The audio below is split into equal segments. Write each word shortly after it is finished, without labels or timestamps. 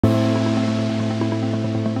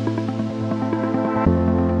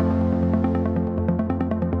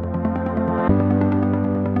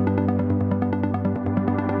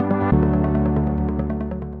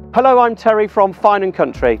Hello, I'm Terry from Fine &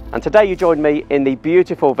 Country, and today you join me in the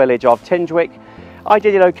beautiful village of 𝗃𝗏𝗏,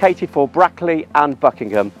 ideally located for Brackley and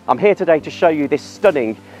Buckingham. I'm here today to show you this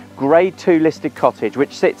stunning Grade 2 listed cottage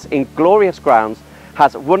which sits in glorious grounds,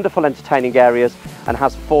 has wonderful entertaining areas and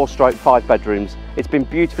has 4/5 bedrooms. It's been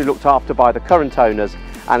beautifully looked after by the current owners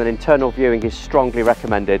and an internal viewing is strongly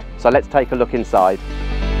recommended. So let's take a look inside.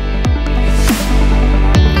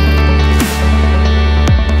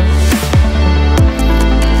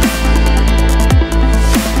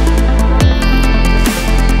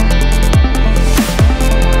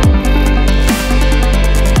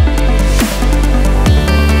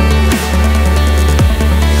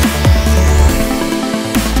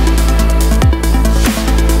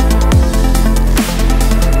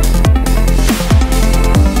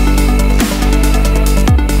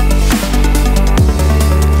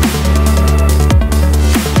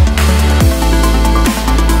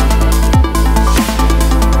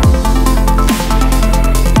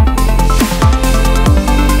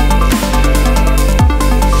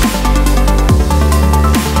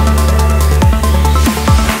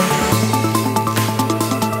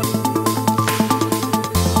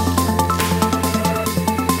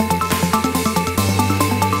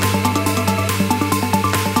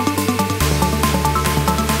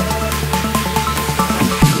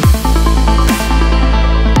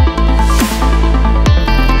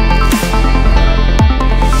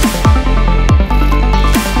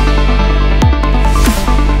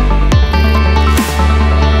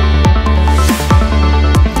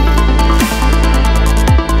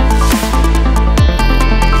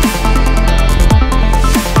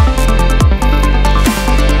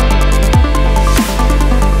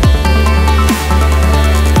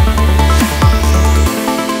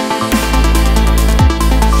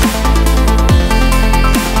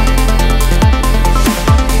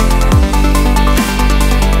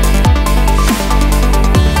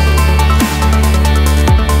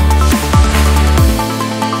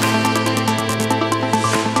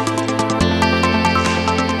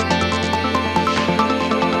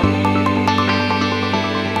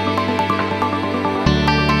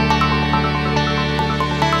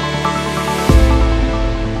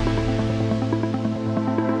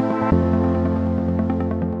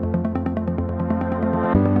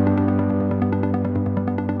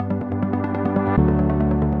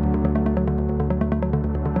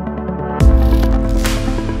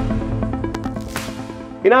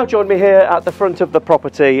 You now join me here at the front of the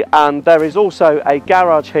property, and there is also a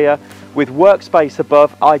garage here with workspace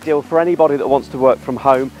above, ideal for anybody that wants to work from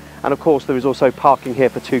home, and of course there is also parking here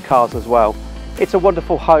for 2 cars as well. It's a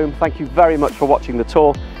wonderful home. Thank you very much for watching the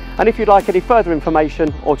tour, and if you'd like any further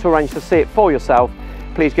information or to arrange to see it for yourself,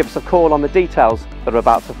 please give us a call on the details that are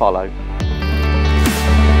about to follow.